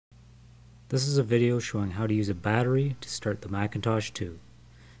This is a video showing how to use a battery to start the Macintosh II.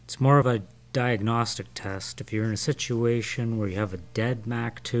 It's more of a diagnostic test if you're in a situation where you have a dead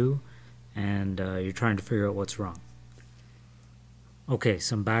Mac 2 and you're trying to figure out what's wrong. Okay,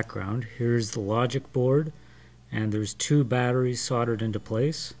 some background. Here's the logic board, and there's two batteries soldered into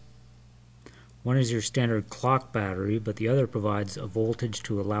place. One is your standard clock battery, but the other provides a voltage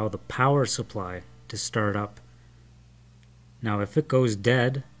to allow the power supply to start up. Now if it goes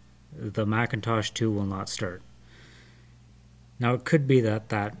dead, the Macintosh II will not start. Now it could be that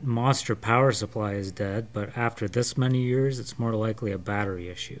that monster power supply is dead, but after this many years it's more likely a battery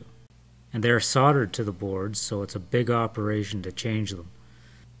issue. And they're soldered to the boards, so it's a big operation to change them.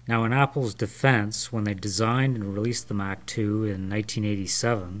 Now in Apple's defense, when they designed and released the Mac II in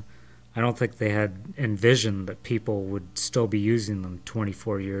 1987, I don't think they had envisioned that people would still be using them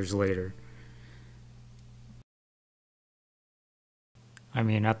 24 years later. I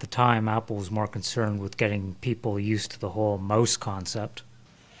mean, at the time, Apple was more concerned with getting people used to the whole mouse concept.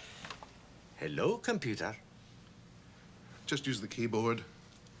 Hello, computer. Just use the keyboard.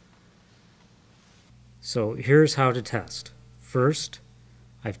 So here's how to test. First,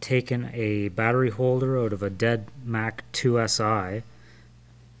 I've taken a battery holder out of a dead Mac 2 SI,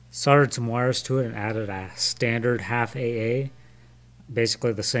 soldered some wires to it and added a standard half AA,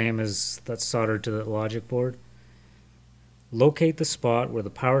 basically the same as that's soldered to the logic board. Locate the spot where the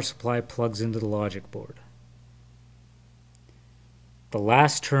power supply plugs into the logic board. The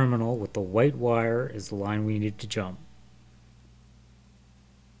last terminal with the white wire is the line we need to jump.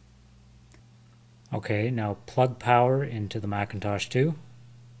 Okay, now plug power into the Macintosh II.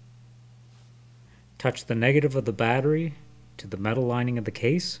 Touch the negative of the battery to the metal lining of the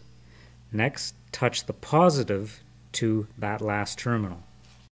case. Next, touch the positive to that last terminal.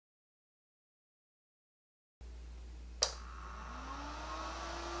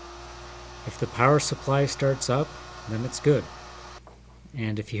 If the power supply starts up, then it's good.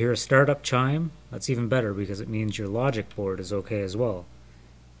 And if you hear a startup chime, that's even better because it means your logic board is okay as well.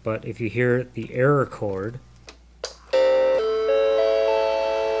 But if you hear the error chord,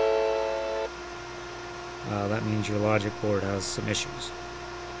 that means your logic board has some issues.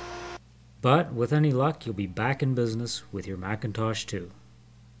 But with any luck, you'll be back in business with your Macintosh II.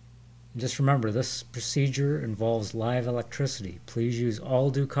 Just remember, this procedure involves live electricity. Please use all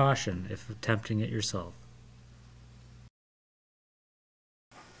due caution if attempting it yourself.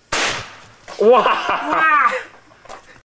 Wow!